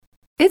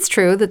It's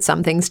true that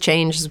some things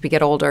change as we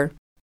get older.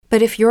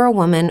 But if you're a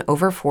woman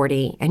over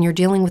 40 and you're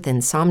dealing with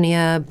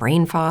insomnia,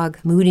 brain fog,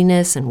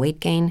 moodiness, and weight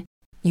gain,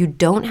 you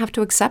don't have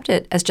to accept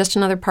it as just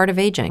another part of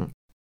aging.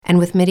 And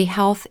with MIDI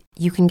Health,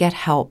 you can get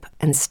help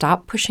and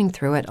stop pushing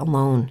through it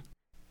alone.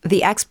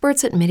 The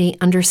experts at MIDI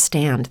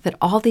understand that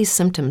all these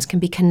symptoms can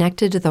be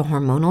connected to the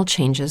hormonal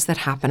changes that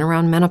happen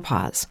around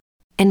menopause,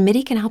 and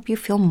MIDI can help you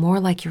feel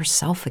more like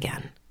yourself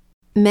again.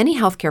 Many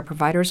healthcare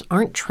providers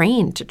aren't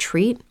trained to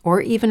treat or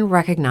even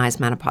recognize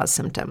menopause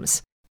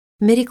symptoms.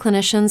 MIDI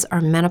clinicians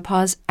are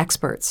menopause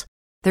experts.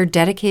 They're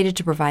dedicated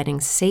to providing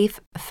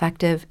safe,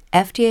 effective,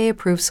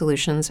 FDA-approved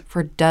solutions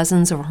for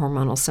dozens of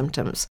hormonal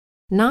symptoms,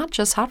 not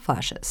just hot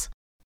flashes.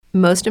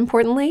 Most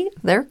importantly,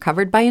 they're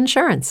covered by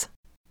insurance.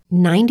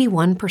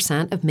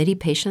 91% of MIDI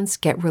patients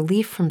get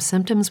relief from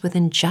symptoms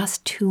within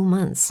just 2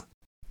 months.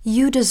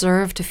 You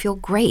deserve to feel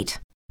great.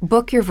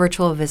 Book your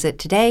virtual visit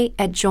today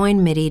at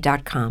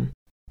joinmidi.com.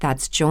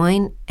 That's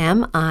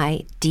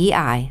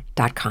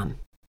joinmidi.com.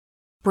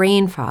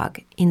 Brain fog,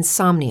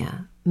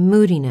 insomnia,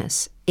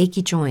 moodiness,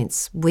 achy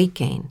joints, weight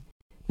gain.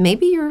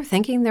 Maybe you're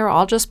thinking they're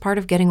all just part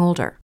of getting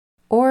older,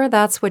 or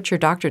that's what your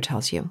doctor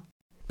tells you.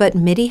 But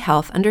MIDI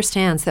Health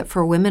understands that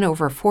for women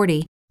over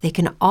 40, they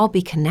can all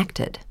be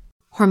connected.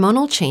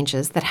 Hormonal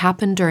changes that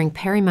happen during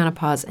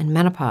perimenopause and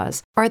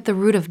menopause are at the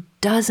root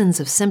of dozens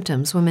of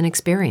symptoms women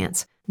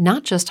experience,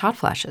 not just hot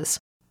flashes.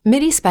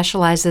 MIDI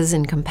specializes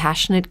in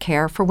compassionate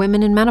care for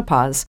women in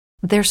menopause.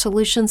 Their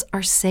solutions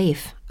are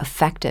safe,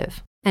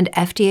 effective, and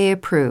FDA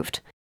approved.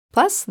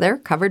 Plus, they're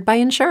covered by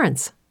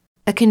insurance.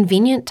 A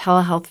convenient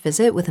telehealth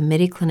visit with a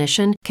MIDI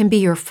clinician can be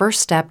your first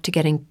step to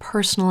getting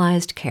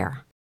personalized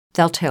care.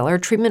 They'll tailor a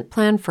treatment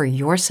plan for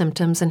your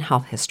symptoms and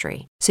health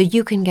history, so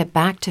you can get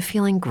back to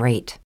feeling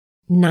great.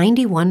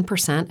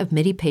 91% of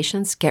MIDI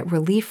patients get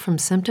relief from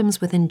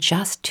symptoms within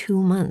just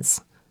 2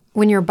 months.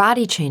 When your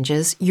body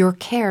changes, your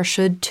care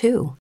should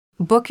too.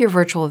 Book your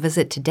virtual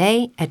visit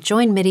today at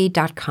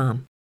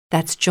joinmidi.com.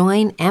 That's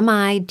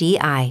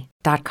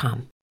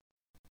joinmidi.com.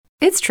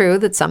 It's true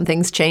that some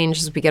things change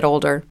as we get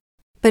older.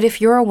 But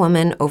if you're a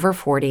woman over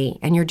 40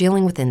 and you're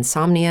dealing with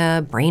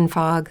insomnia, brain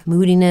fog,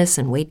 moodiness,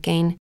 and weight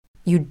gain,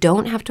 you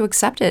don't have to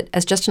accept it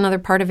as just another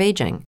part of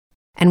aging.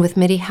 And with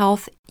MIDI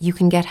Health, you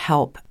can get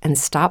help and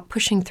stop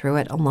pushing through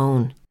it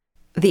alone.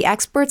 The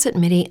experts at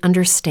MIDI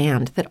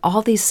understand that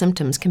all these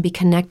symptoms can be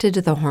connected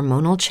to the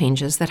hormonal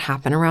changes that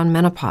happen around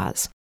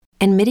menopause,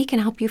 and MIDI can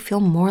help you feel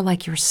more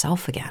like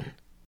yourself again.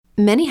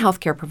 Many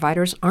healthcare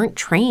providers aren't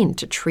trained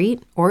to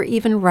treat or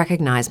even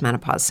recognize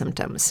menopause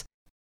symptoms.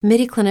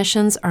 MIDI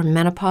clinicians are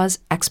menopause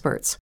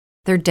experts.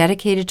 They're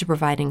dedicated to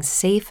providing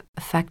safe,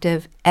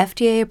 effective,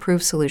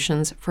 FDA-approved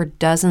solutions for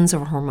dozens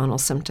of hormonal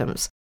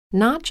symptoms,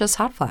 not just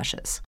hot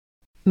flashes.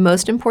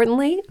 Most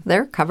importantly,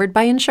 they're covered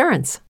by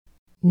insurance.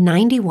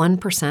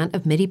 91%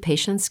 of MIDI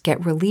patients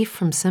get relief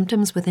from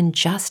symptoms within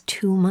just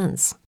 2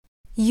 months.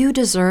 You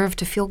deserve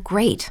to feel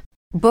great.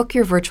 Book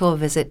your virtual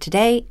visit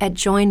today at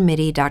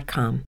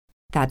joinmidi.com.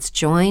 That's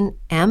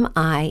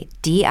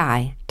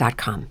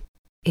joinmidi.com.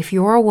 If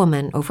you're a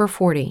woman over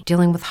 40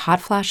 dealing with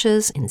hot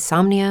flashes,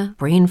 insomnia,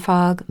 brain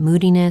fog,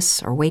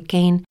 moodiness, or weight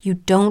gain, you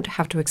don't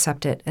have to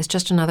accept it as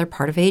just another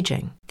part of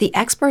aging. The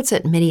experts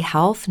at MIDI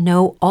Health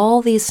know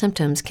all these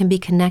symptoms can be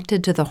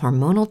connected to the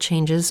hormonal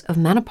changes of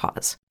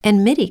menopause,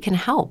 and MIDI can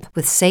help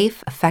with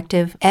safe,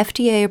 effective,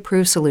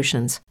 FDA-approved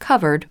solutions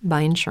covered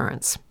by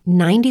insurance.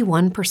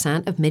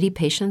 91% of MIDI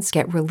patients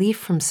get relief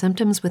from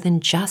symptoms within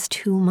just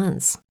 2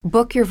 months.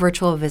 Book your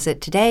virtual visit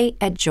today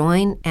at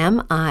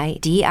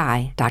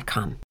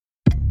joinmidi.com.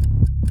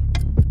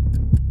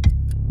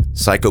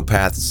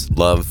 Psychopaths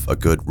love a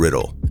good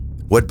riddle.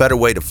 What better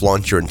way to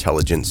flaunt your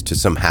intelligence to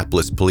some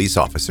hapless police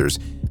officers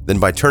than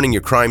by turning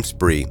your crime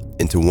spree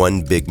into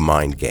one big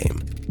mind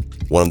game?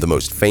 One of the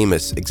most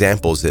famous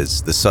examples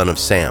is the Son of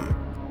Sam.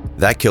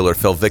 That killer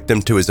fell victim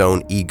to his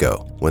own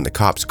ego when the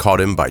cops caught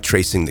him by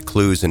tracing the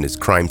clues in his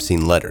crime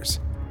scene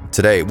letters.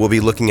 Today, we'll be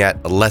looking at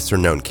a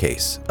lesser-known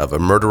case of a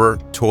murderer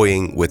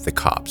toying with the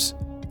cops.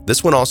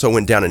 This one also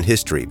went down in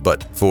history,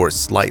 but for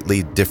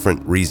slightly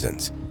different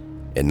reasons.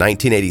 In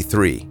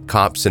 1983,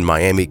 cops in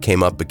Miami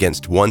came up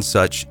against one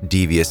such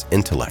devious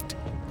intellect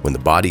when the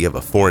body of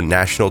a foreign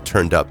national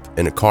turned up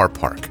in a car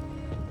park.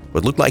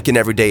 What looked like an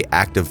everyday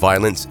act of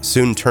violence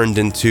soon turned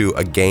into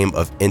a game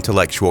of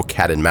intellectual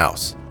cat and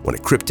mouse when a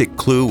cryptic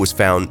clue was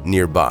found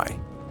nearby.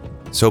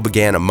 So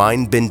began a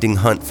mind-bending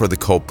hunt for the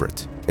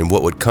culprit in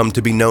what would come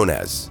to be known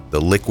as the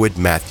Liquid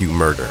Matthew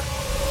murder.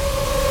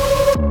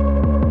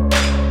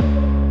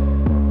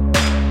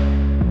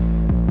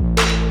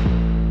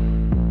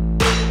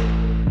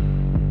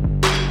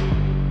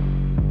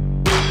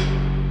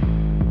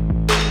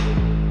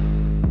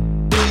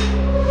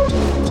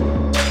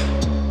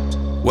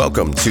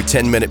 Welcome to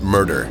 10-Minute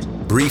Murder,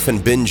 brief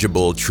and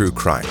bingeable true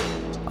crime.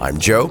 I'm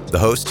Joe, the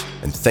host,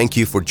 and thank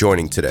you for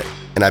joining today.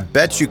 And I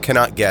bet you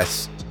cannot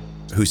guess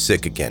who's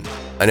sick again.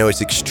 I know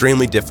it's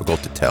extremely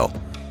difficult to tell,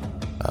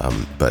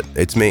 but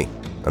it's me.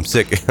 I'm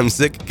sick. I'm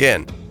sick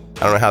again.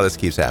 I don't know how this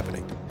keeps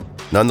happening.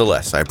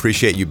 Nonetheless, I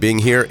appreciate you being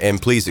here,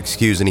 and please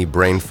excuse any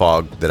brain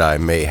fog that I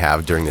may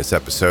have during this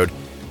episode.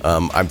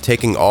 I'm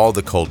taking all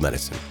the cold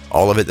medicine,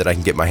 all of it that I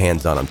can get my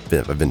hands on.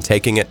 I've been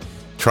taking it,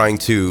 trying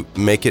to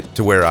make it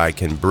to where I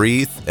can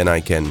breathe and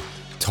I can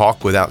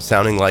talk without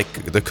sounding like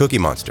the Cookie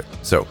Monster.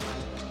 So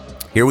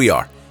here we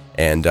are,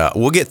 and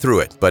we'll get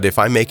through it. But if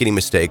I make any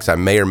mistakes, I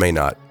may or may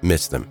not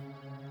miss them.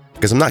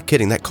 Because I'm not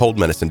kidding, that cold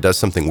medicine does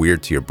something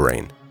weird to your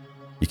brain.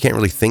 You can't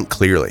really think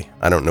clearly.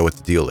 I don't know what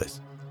the deal is.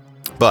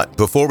 But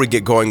before we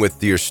get going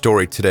with your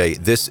story today,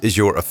 this is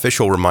your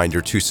official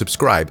reminder to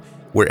subscribe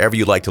wherever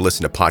you like to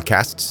listen to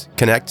podcasts.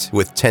 Connect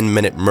with 10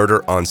 Minute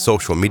Murder on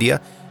social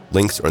media.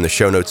 Links are in the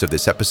show notes of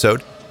this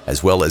episode,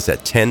 as well as at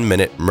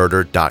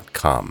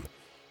 10minutemurder.com.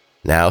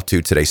 Now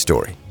to today's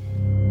story.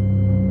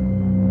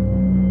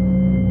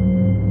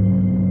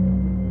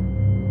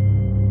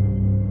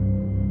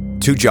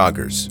 Two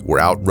joggers were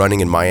out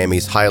running in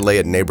Miami's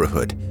Hialeah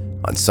neighborhood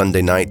on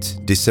Sunday night,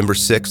 December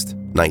 6th,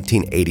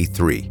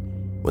 1983,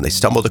 when they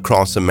stumbled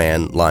across a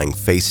man lying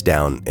face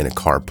down in a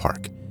car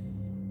park.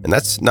 And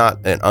that's not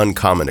an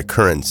uncommon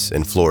occurrence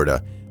in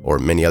Florida or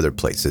many other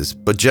places,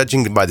 but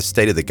judging by the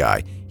state of the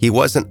guy, he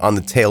wasn't on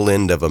the tail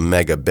end of a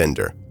mega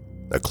bender.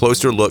 A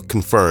closer look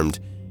confirmed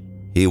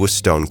he was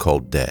stone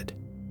cold dead.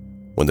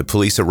 When the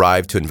police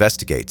arrived to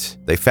investigate,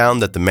 they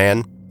found that the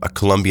man, a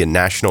Colombian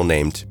national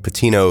named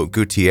Patino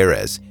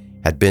Gutierrez,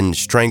 had been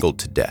strangled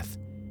to death.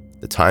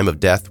 The time of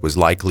death was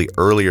likely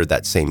earlier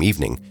that same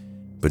evening,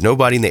 but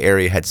nobody in the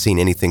area had seen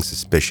anything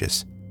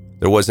suspicious.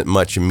 There wasn't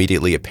much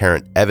immediately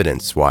apparent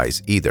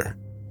evidence-wise either.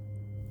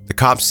 The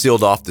cops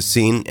sealed off the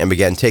scene and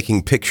began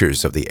taking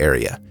pictures of the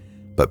area,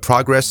 but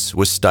progress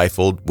was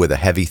stifled with a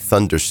heavy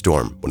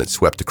thunderstorm when it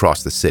swept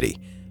across the city,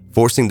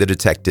 forcing the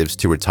detectives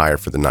to retire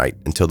for the night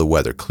until the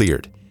weather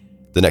cleared.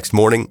 The next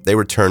morning, they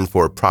returned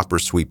for a proper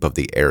sweep of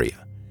the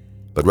area.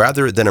 But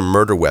rather than a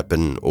murder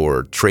weapon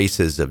or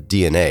traces of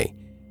DNA,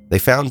 they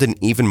found an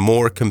even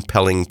more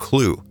compelling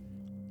clue.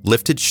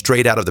 Lifted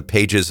straight out of the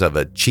pages of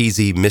a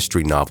cheesy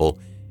mystery novel,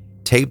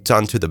 taped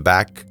onto the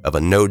back of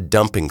a no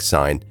dumping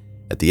sign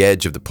at the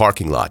edge of the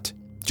parking lot,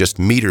 just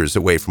meters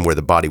away from where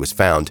the body was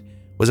found,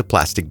 was a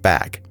plastic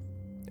bag.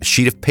 A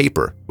sheet of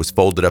paper was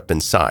folded up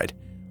inside,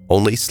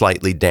 only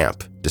slightly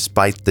damp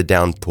despite the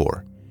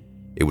downpour.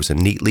 It was a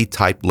neatly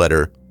typed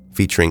letter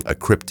featuring a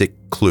cryptic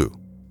clue.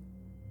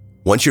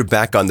 Once you're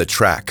back on the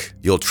track,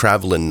 you'll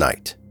travel in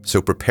night,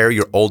 so prepare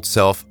your old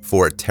self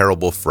for a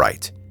terrible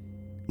fright.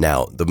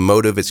 Now, the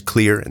motive is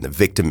clear and the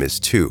victim is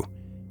too.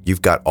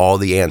 You've got all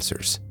the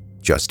answers.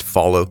 Just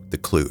follow the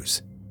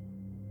clues.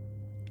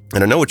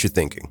 And I know what you're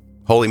thinking.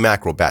 Holy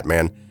mackerel,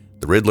 Batman,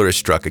 the Riddler is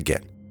struck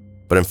again.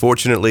 But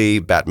unfortunately,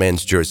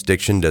 Batman's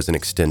jurisdiction doesn't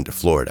extend to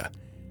Florida.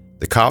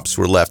 The cops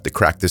were left to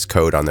crack this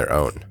code on their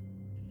own.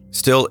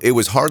 Still, it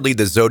was hardly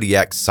the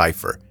Zodiac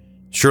cipher.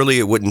 Surely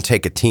it wouldn't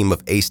take a team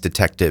of ace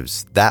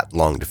detectives that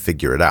long to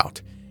figure it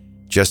out.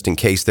 Just in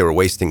case they were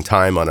wasting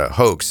time on a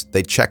hoax,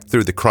 they checked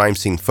through the crime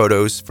scene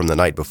photos from the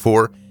night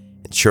before,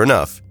 and sure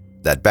enough,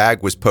 that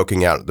bag was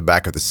poking out at the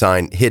back of the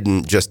sign,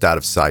 hidden just out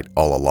of sight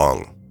all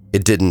along.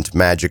 It didn't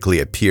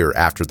magically appear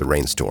after the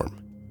rainstorm.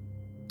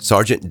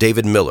 Sergeant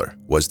David Miller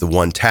was the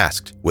one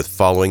tasked with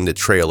following the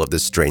trail of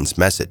this strange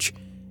message.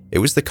 It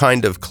was the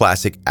kind of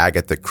classic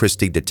Agatha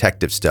Christie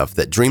detective stuff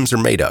that dreams are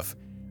made of,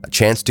 a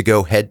chance to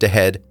go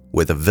head-to-head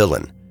with a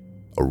villain,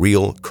 a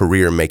real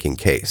career-making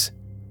case.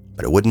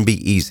 But it wouldn't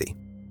be easy.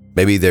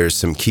 Maybe there's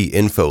some key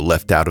info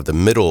left out of the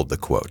middle of the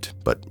quote,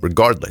 but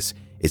regardless,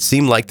 it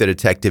seemed like the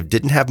detective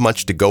didn't have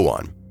much to go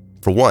on.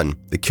 For one,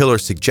 the killer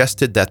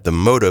suggested that the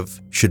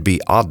motive should be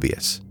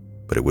obvious,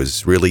 but it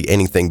was really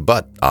anything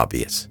but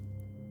obvious.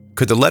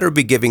 Could the letter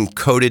be giving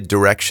coded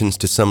directions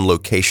to some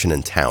location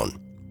in town?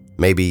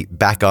 Maybe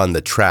back on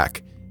the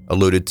track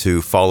alluded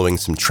to following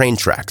some train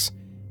tracks.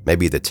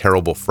 Maybe the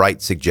terrible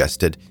fright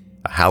suggested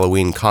a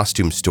Halloween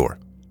costume store.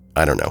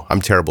 I don't know,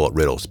 I'm terrible at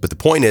riddles, but the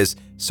point is,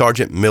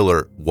 Sergeant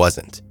Miller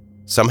wasn't.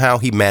 Somehow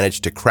he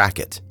managed to crack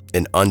it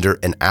in under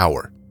an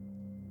hour.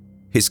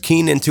 His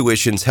keen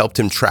intuitions helped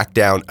him track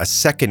down a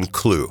second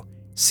clue,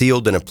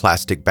 sealed in a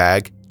plastic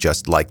bag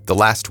just like the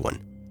last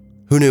one.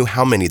 Who knew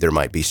how many there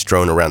might be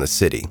strewn around the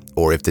city,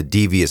 or if the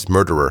devious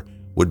murderer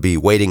would be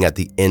waiting at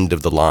the end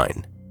of the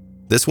line.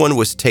 This one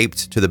was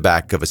taped to the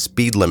back of a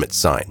speed limit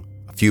sign,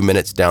 a few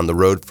minutes down the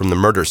road from the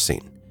murder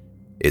scene.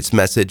 Its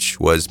message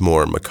was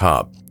more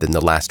macabre than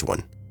the last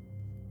one.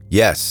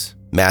 Yes,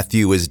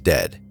 Matthew is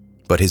dead,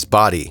 but his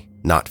body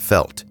not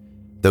felt.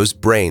 Those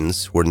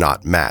brains were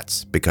not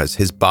Matt's because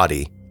his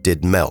body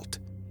did melt.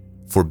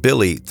 For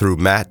Billy threw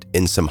Matt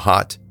in some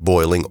hot,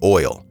 boiling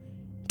oil.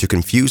 To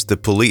confuse the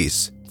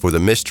police for the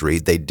mystery,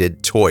 they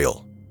did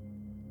toil.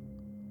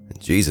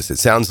 Jesus, it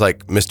sounds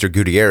like Mr.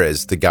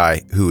 Gutierrez, the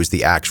guy who is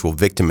the actual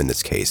victim in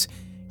this case,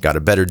 got a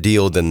better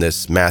deal than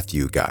this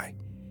Matthew guy.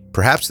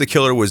 Perhaps the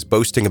killer was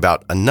boasting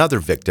about another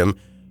victim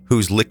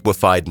whose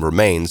liquefied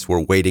remains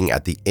were waiting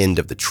at the end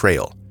of the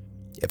trail.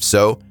 If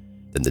so,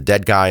 then the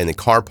dead guy in the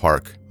car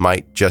park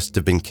might just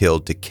have been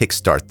killed to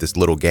kickstart this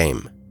little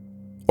game.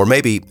 Or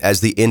maybe,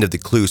 as the end of the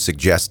clue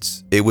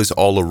suggests, it was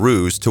all a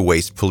ruse to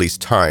waste police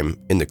time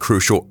in the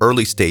crucial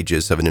early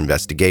stages of an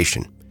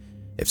investigation.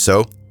 If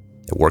so,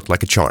 it worked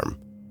like a charm.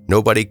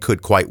 Nobody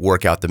could quite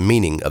work out the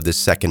meaning of this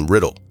second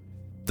riddle.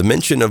 The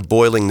mention of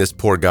boiling this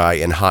poor guy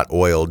in hot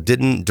oil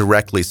didn't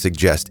directly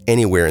suggest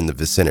anywhere in the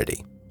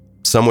vicinity.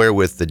 Somewhere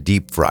with the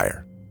deep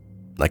fryer.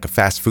 Like a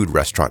fast food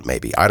restaurant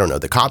maybe. I don't know.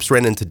 The cops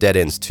ran into dead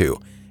ends too.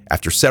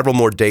 After several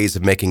more days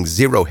of making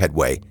zero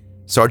headway,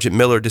 Sergeant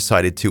Miller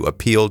decided to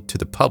appeal to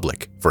the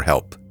public for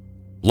help.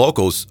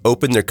 Locals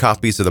opened their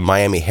copies of the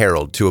Miami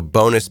Herald to a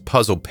bonus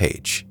puzzle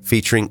page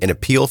featuring an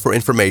appeal for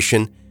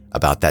information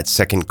about that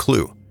second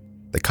clue.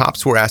 The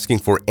cops were asking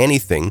for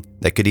anything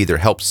that could either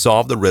help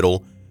solve the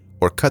riddle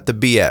or cut the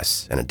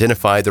BS and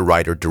identify the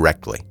writer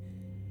directly.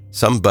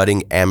 Some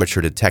budding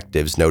amateur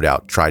detectives no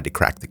doubt tried to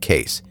crack the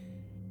case,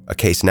 a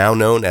case now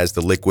known as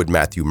the Liquid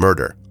Matthew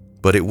murder,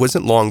 but it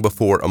wasn't long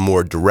before a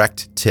more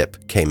direct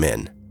tip came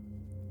in.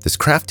 This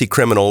crafty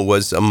criminal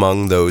was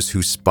among those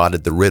who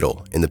spotted the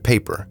riddle in the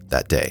paper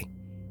that day.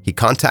 He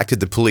contacted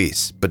the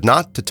police, but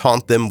not to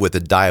taunt them with a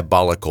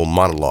diabolical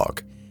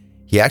monologue.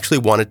 He actually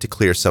wanted to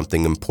clear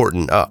something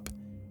important up.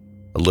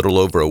 A little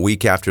over a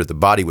week after the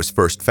body was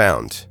first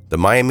found, the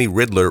Miami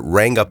Riddler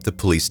rang up the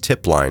police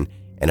tip line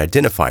and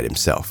identified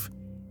himself.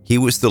 He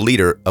was the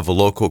leader of a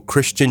local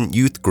Christian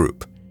youth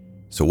group.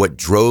 So what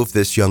drove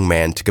this young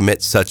man to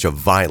commit such a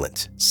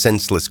violent,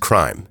 senseless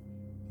crime?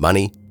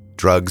 Money?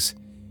 Drugs?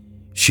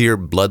 Sheer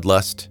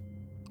bloodlust?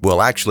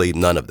 Well, actually,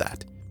 none of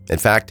that. In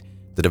fact,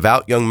 the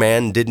devout young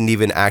man didn't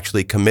even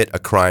actually commit a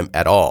crime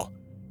at all,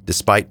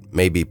 despite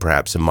maybe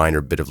perhaps a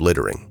minor bit of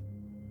littering.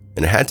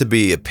 And it had to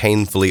be a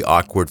painfully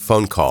awkward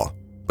phone call.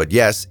 But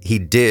yes, he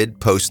did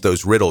post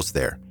those riddles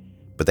there,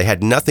 but they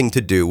had nothing to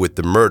do with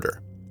the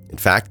murder. In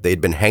fact, they had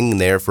been hanging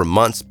there for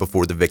months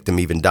before the victim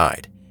even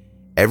died.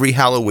 Every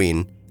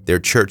Halloween, their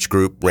church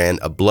group ran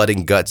a blood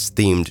and guts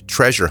themed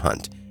treasure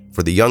hunt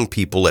for the young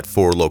people at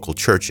 4 local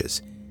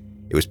churches.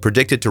 It was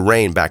predicted to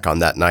rain back on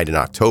that night in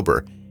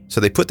October, so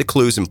they put the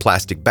clues in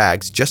plastic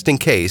bags just in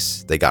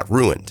case they got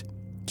ruined.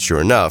 Sure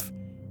enough,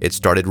 it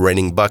started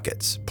raining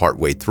buckets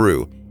partway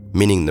through,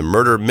 meaning the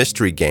murder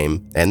mystery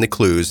game and the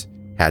clues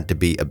had to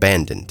be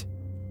abandoned.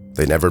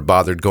 They never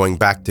bothered going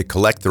back to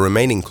collect the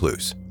remaining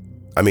clues.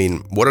 I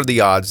mean, what are the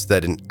odds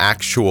that an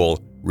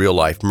actual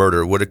real-life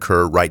murder would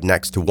occur right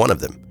next to one of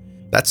them?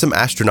 That's some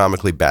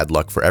astronomically bad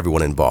luck for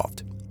everyone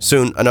involved.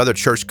 Soon, another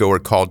churchgoer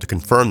called to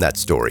confirm that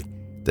story.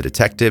 The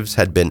detectives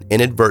had been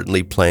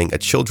inadvertently playing a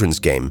children's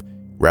game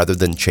rather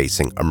than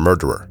chasing a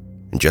murderer.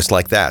 And just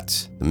like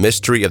that, the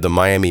mystery of the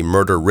Miami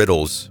murder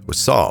riddles was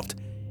solved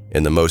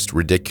in the most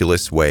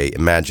ridiculous way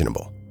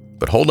imaginable.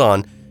 But hold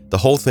on, the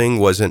whole thing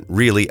wasn't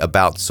really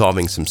about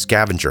solving some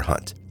scavenger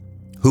hunt.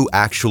 Who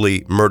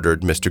actually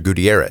murdered Mr.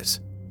 Gutierrez?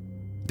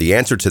 The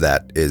answer to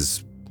that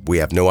is we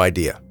have no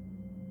idea.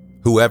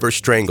 Whoever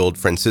strangled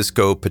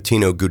Francisco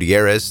Patino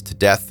Gutierrez to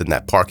death in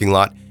that parking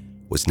lot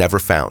was never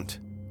found.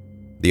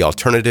 The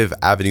alternative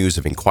avenues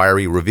of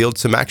inquiry revealed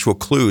some actual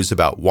clues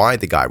about why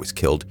the guy was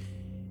killed.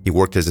 He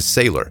worked as a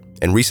sailor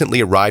and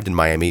recently arrived in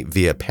Miami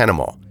via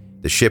Panama.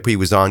 The ship he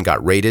was on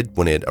got raided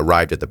when it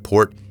arrived at the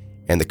port,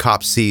 and the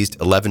cops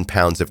seized 11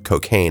 pounds of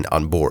cocaine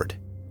on board.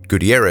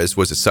 Gutierrez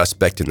was a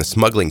suspect in the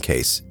smuggling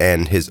case,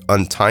 and his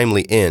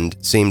untimely end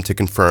seemed to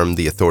confirm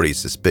the authorities'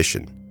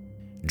 suspicion.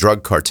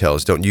 Drug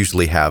cartels don't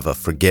usually have a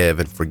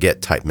forgive and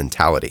forget type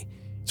mentality,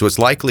 so it's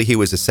likely he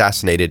was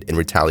assassinated in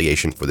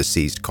retaliation for the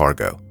seized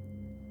cargo.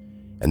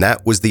 And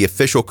that was the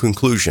official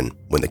conclusion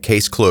when the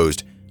case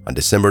closed on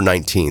December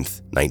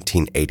 19th,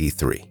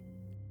 1983.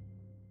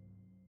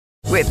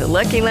 With the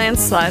Lucky Land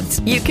Slots,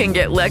 you can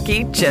get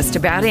lucky just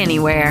about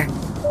anywhere.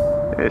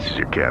 This is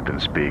your captain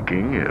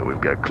speaking. We've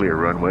got clear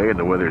runway and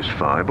the weather's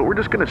fine, but we're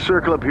just going to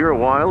circle up here a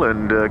while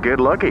and get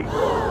lucky.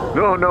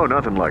 No,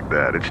 nothing like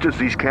that. It's just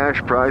these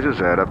cash prizes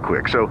add up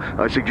quick. So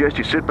I suggest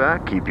you sit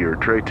back, keep your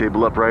tray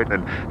table upright,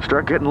 and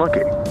start getting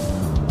lucky.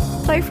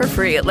 Play for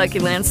free at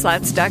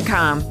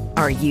LuckyLandSlots.com.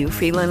 Are you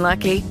feeling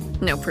lucky?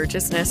 No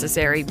purchase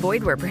necessary.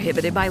 Void where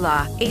prohibited by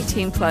law.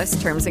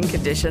 18+ terms and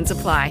conditions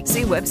apply.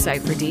 See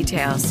website for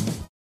details.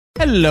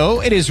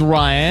 Hello, it is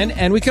Ryan,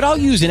 and we could all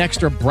use an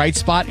extra bright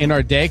spot in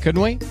our day,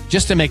 couldn't we?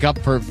 Just to make up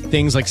for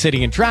things like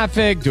sitting in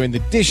traffic, doing the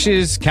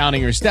dishes,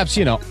 counting your steps,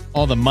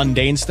 all the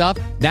mundane stuff.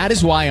 That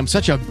is why I'm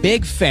such a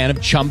big fan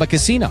of Chumba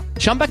Casino.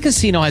 Chumba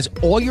Casino has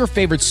all your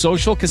favorite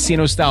social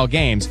casino-style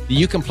games that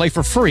you can play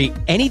for free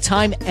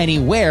anytime,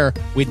 anywhere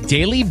with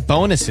daily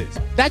bonuses.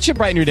 That should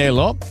brighten your day a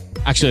little.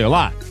 Actually, a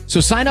lot.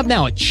 So sign up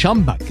now at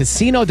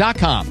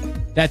ChumbaCasino.com.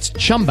 That's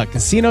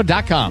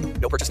ChumbaCasino.com.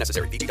 No purchase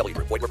necessary. VGW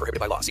Group. Void where prohibited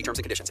by law. See terms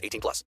and conditions.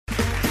 18+.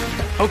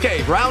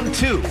 Okay, round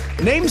 2.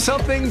 Name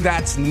something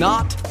that's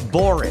not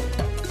boring.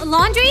 A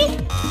laundry?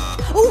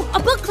 Ooh, a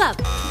book club.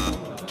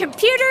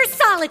 Computer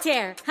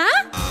solitaire,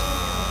 huh?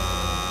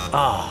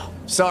 Ah,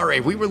 sorry.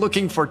 We were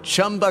looking for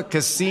Chumba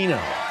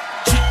Casino.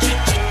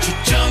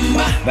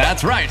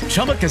 That's right.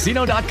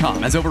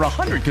 ChumbaCasino.com has over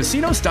 100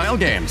 casino-style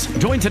games.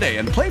 Join today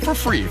and play for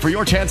free for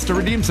your chance to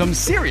redeem some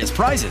serious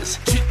prizes.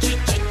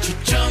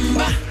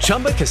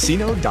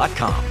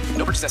 ChumbaCasino.com.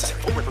 No purchase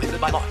necessary. Void where prohibited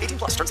by law. 18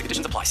 plus terms and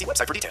conditions apply. See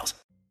website for details.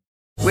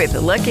 With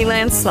the Lucky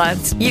Land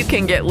Slots, you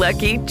can get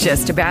lucky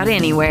just about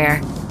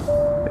anywhere.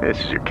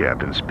 This is your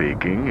captain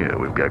speaking.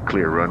 We've got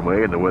clear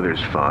runway and the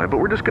weather's fine, but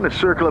we're just going to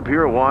circle up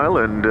here a while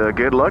and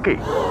get lucky.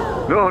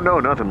 No,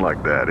 nothing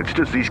like that. It's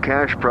just these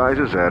cash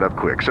prizes add up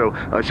quick. So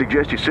I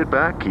suggest you sit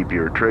back, keep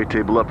your tray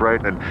table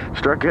upright, and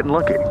start getting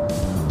lucky.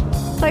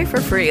 Play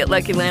for free at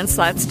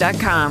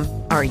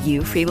LuckyLandSlots.com. Are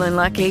you feeling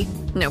lucky?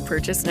 No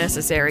purchase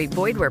necessary.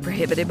 Void where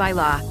prohibited by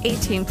law.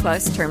 18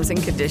 plus terms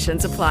and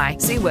conditions apply.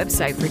 See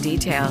website for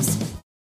details.